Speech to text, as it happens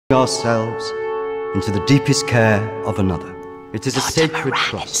ourselves into the deepest care of another. It is a sacred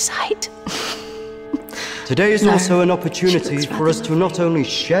trust. Today is also an opportunity for us to not only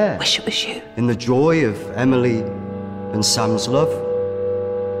share in the joy of Emily and Sam's love,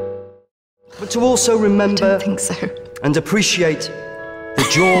 but to also remember and appreciate the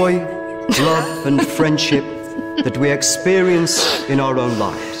joy, love and friendship that we experience in our own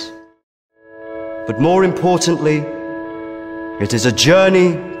lives. But more importantly, it is a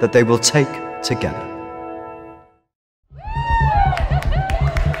journey that they will take together.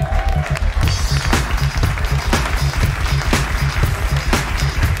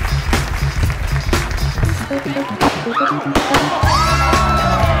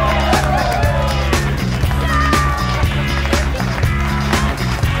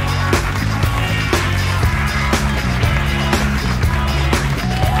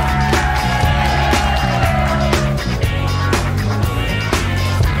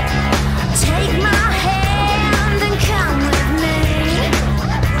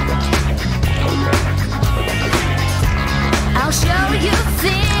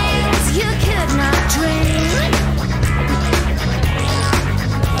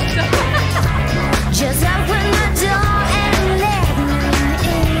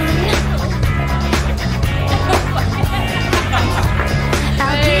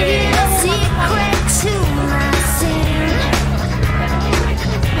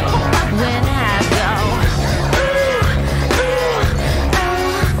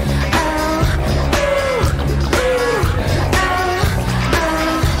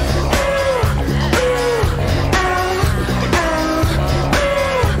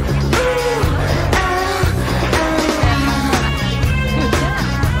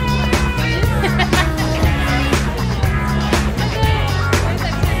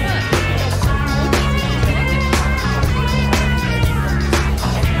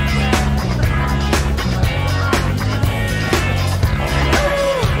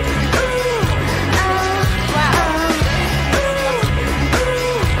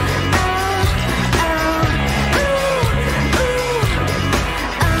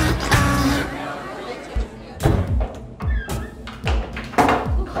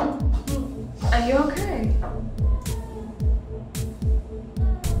 Are you okay?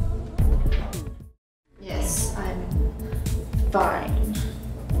 Yes, I'm fine.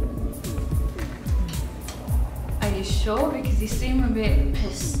 Are you sure? Because you seem a bit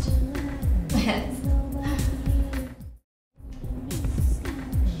Pissed. Yes.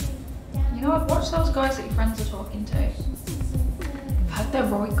 You know, I've watched those guys that your friends are talking to. I've heard they're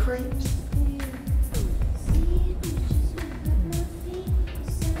right creeps.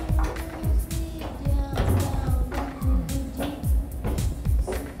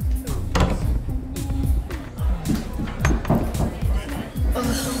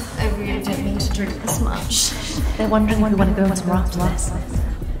 I really don't mean to drink this much. They're wondering if we want to go on somewhere after this.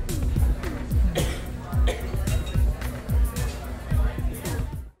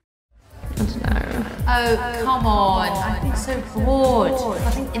 I don't know. Oh, come on. I've been so bored.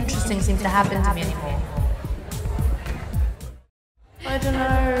 Nothing interesting seems to happen to me anymore. I don't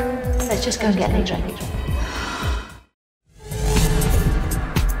know. Let's just go and get a drink.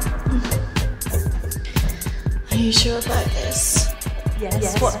 Are you sure about this?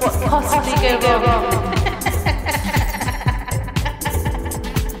 Yes. What could possibly go wrong?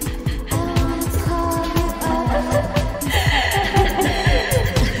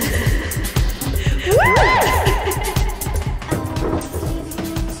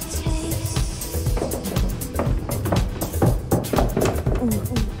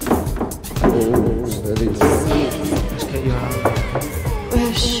 Let's get you out.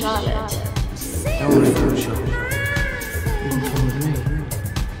 Where's Charlotte? Don't worry about Charlotte. You can come with me.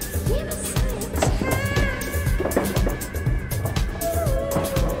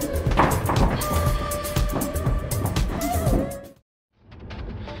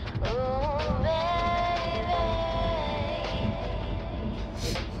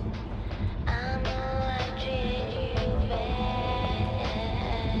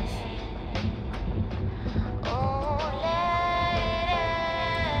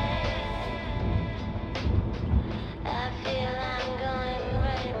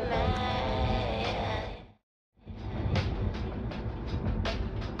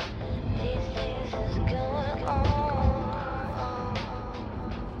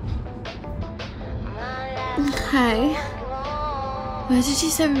 Hey. Where did you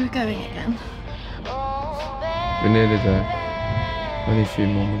say we were going again? We're nearly there. Only a few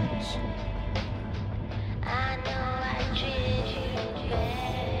more minutes. I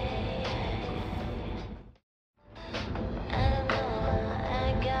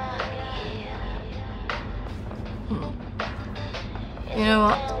You know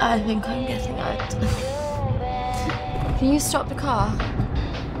what? I think I'm getting out. Can you stop the car?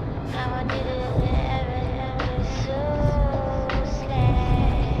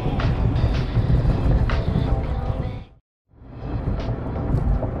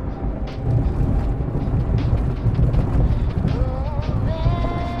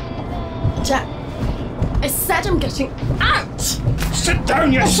 Jack, I said I'm getting out! Sit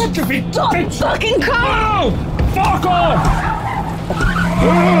down, you stupid Stop bitch! fucking car! No! Fuck off!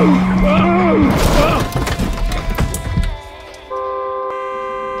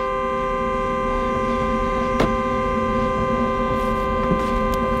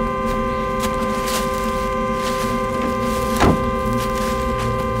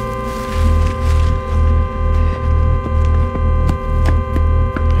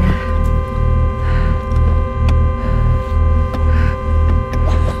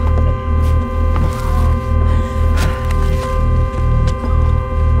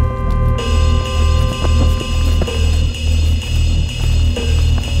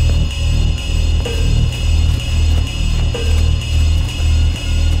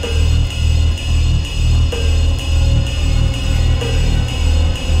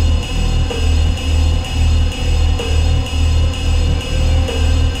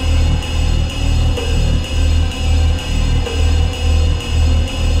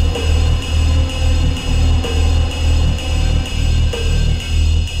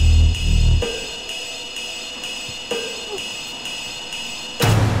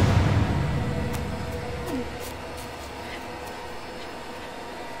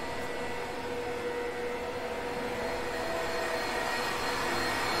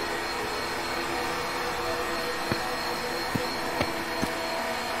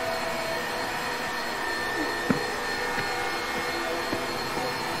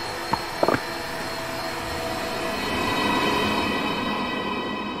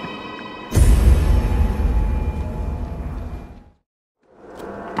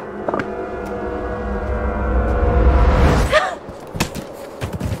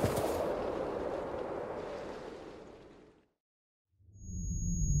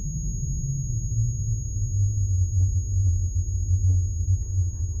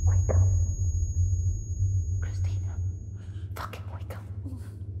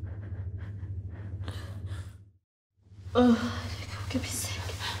 Oh, I could be sick.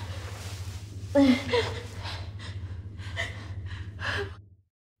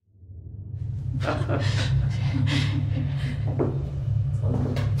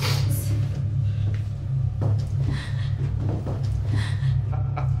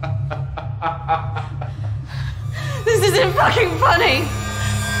 This isn't fucking funny!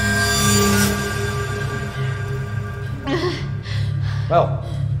 Well,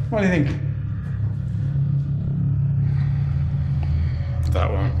 what do you think? That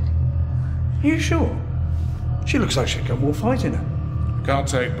one. Are you sure? She looks like she's got more fight in her. Can't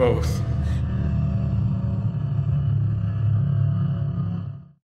take both.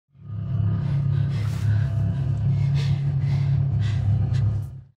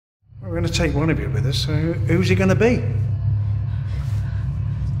 We're going to take one of you with us, so who's he going to be?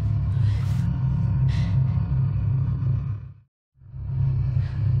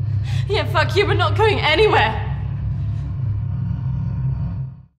 Yeah, fuck you, we're not going anywhere!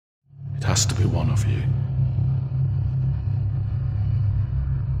 It has to be one of you.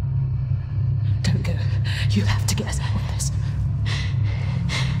 Don't go. You have to get us out of this.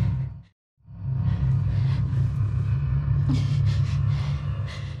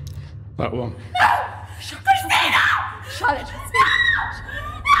 That one. No! Christina! Charlotte!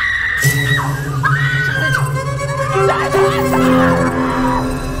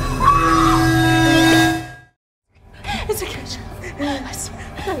 It's okay. I swear.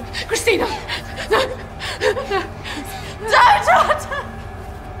 No. Christina! No! No! Don't!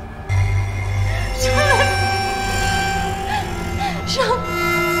 Charlotte!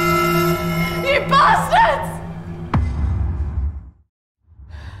 You bastards!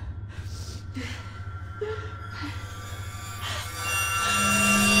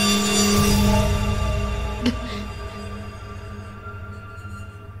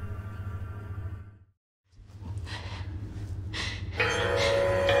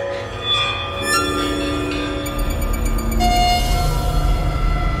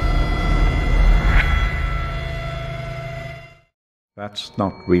 That's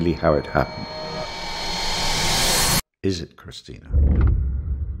not really how it happened. Is it, Christina?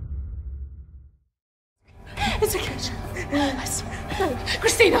 It's okay. I swear. No.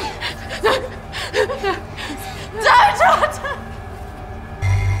 Christina! No! No! Don't! Charlotte!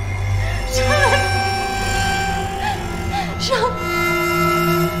 Charlotte!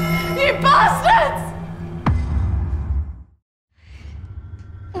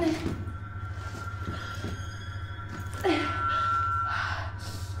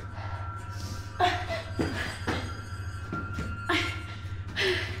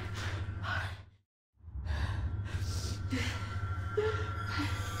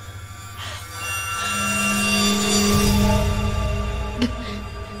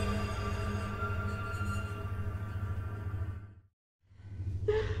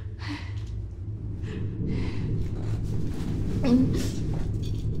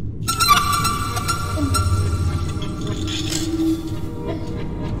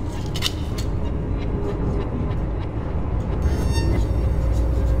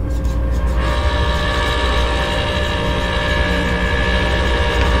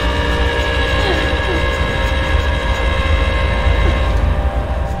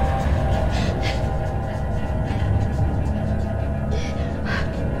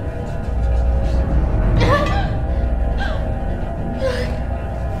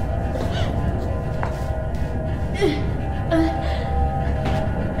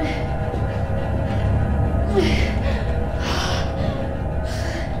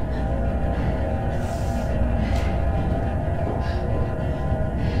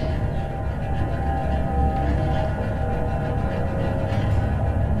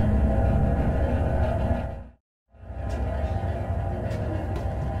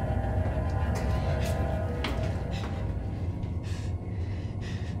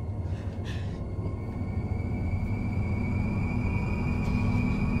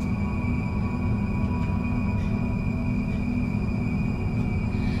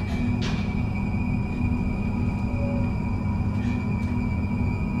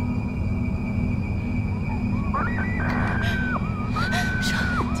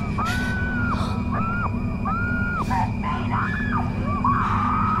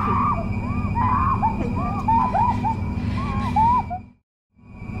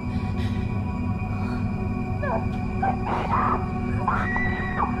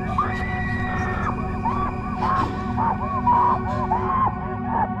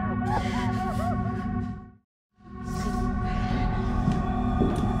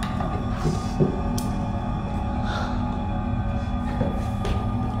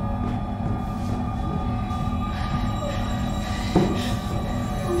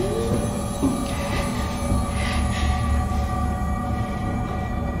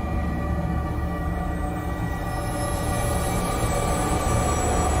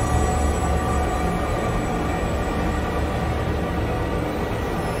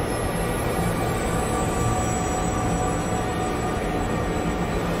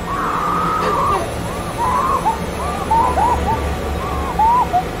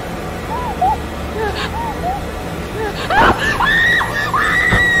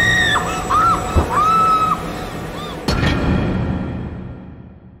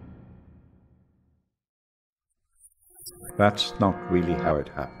 That's not really how it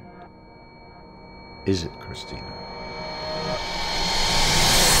happened. Is it, Christina?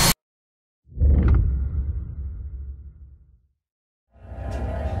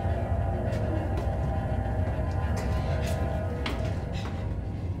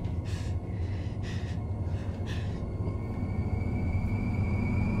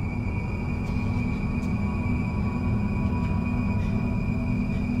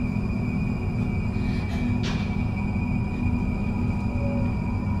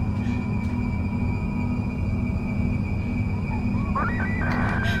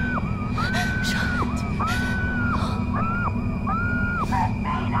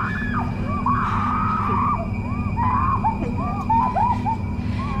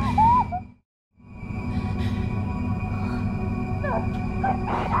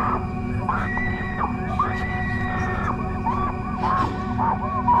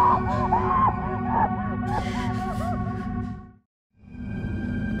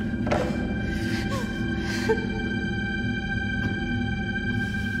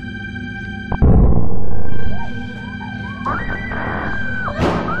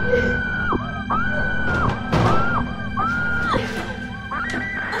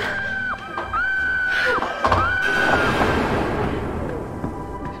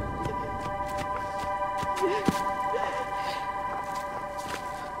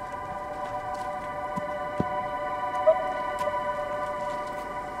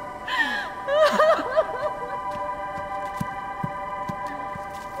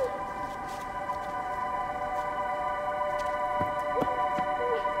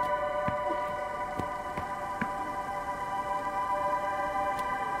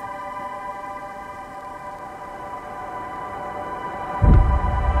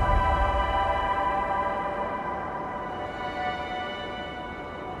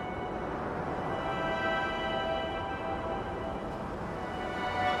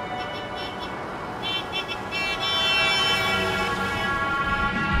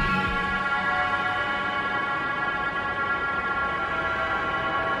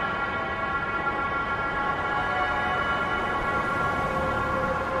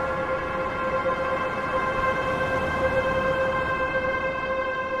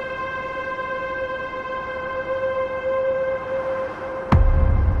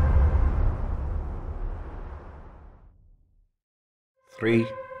 Three,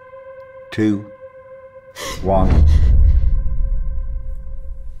 2, 1.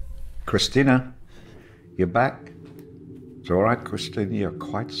 Christina, you're back. It's all right, Christina, you're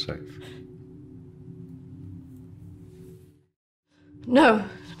quite safe. No,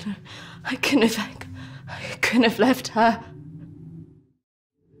 I couldn't have left her.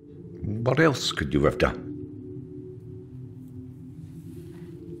 What else could you have done?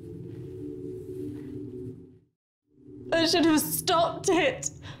 I should have stopped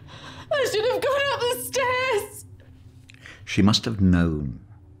it. I should have gone up the stairs. She must have known.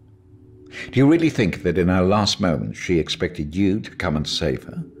 Do you really think that in her last moments she expected you to come and save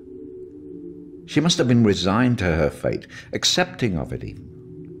her? She must have been resigned to her fate, accepting of it even.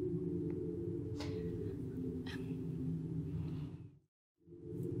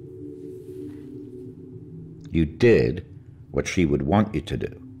 You did what she would want you to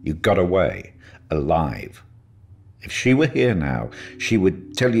do. You got away, alive. If she were here now, she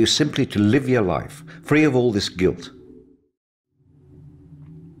would tell you simply to live your life, free of all this guilt.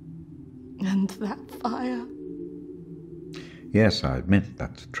 And that fire. Yes, I admit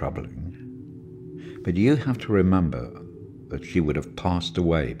that's troubling. But you have to remember that she would have passed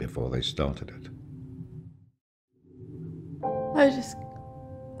away before they started it. I just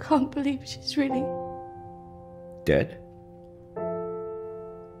can't believe she's really... Dead?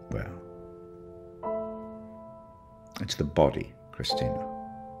 Well, it's the body, Christina,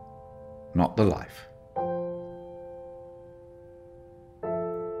 not the life.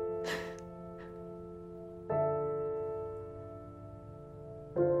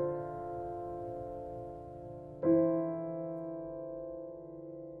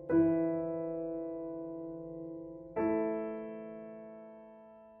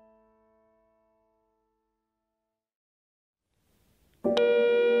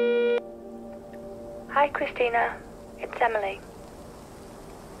 Hi, Christina. It's Emily.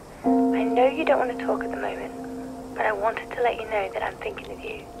 I know you don't want to talk at the moment, but I wanted to let you know that I'm thinking of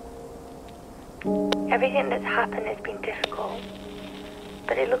you. Everything that's happened has been difficult,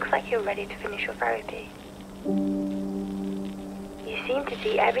 but it looks like you're ready to finish your therapy. You seem to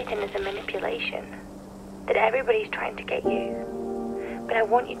see everything as a manipulation, that everybody's trying to get you. But I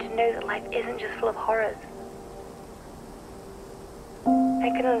want you to know that life isn't just full of horrors.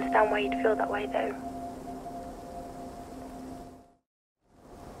 I can understand why you'd feel that way, though.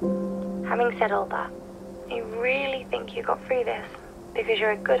 Having said all that, I really think you got through this because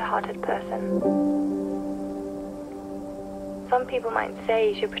you're a good-hearted person. Some people might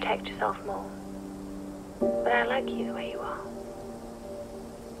say you should protect yourself more, but I like you the way you are.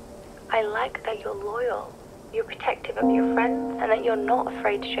 I like that you're loyal, you're protective of your friends, and that you're not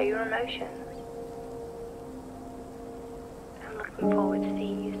afraid to show your emotions. I'm looking forward to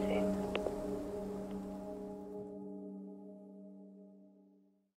seeing you soon.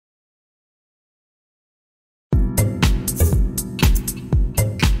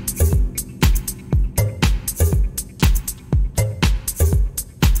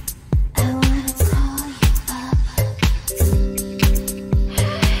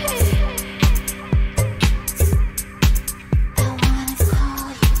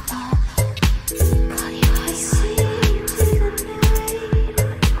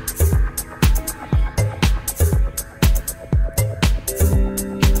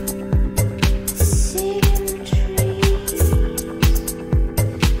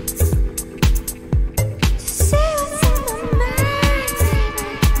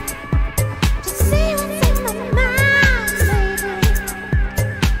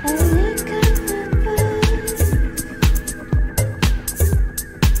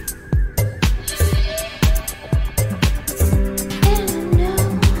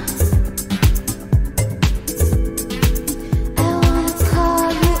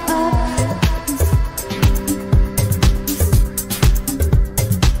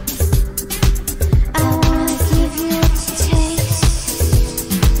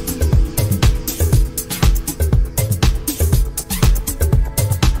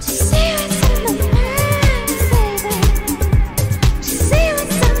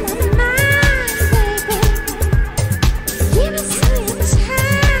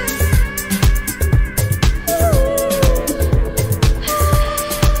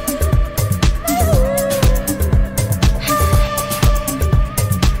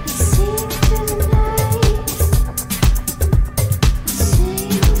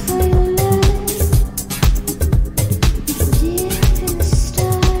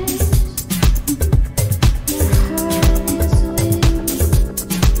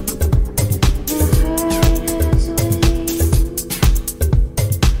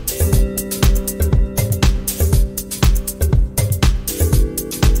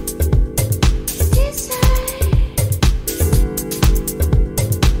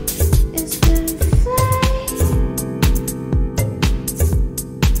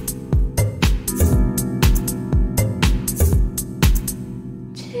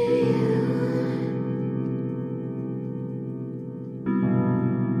 To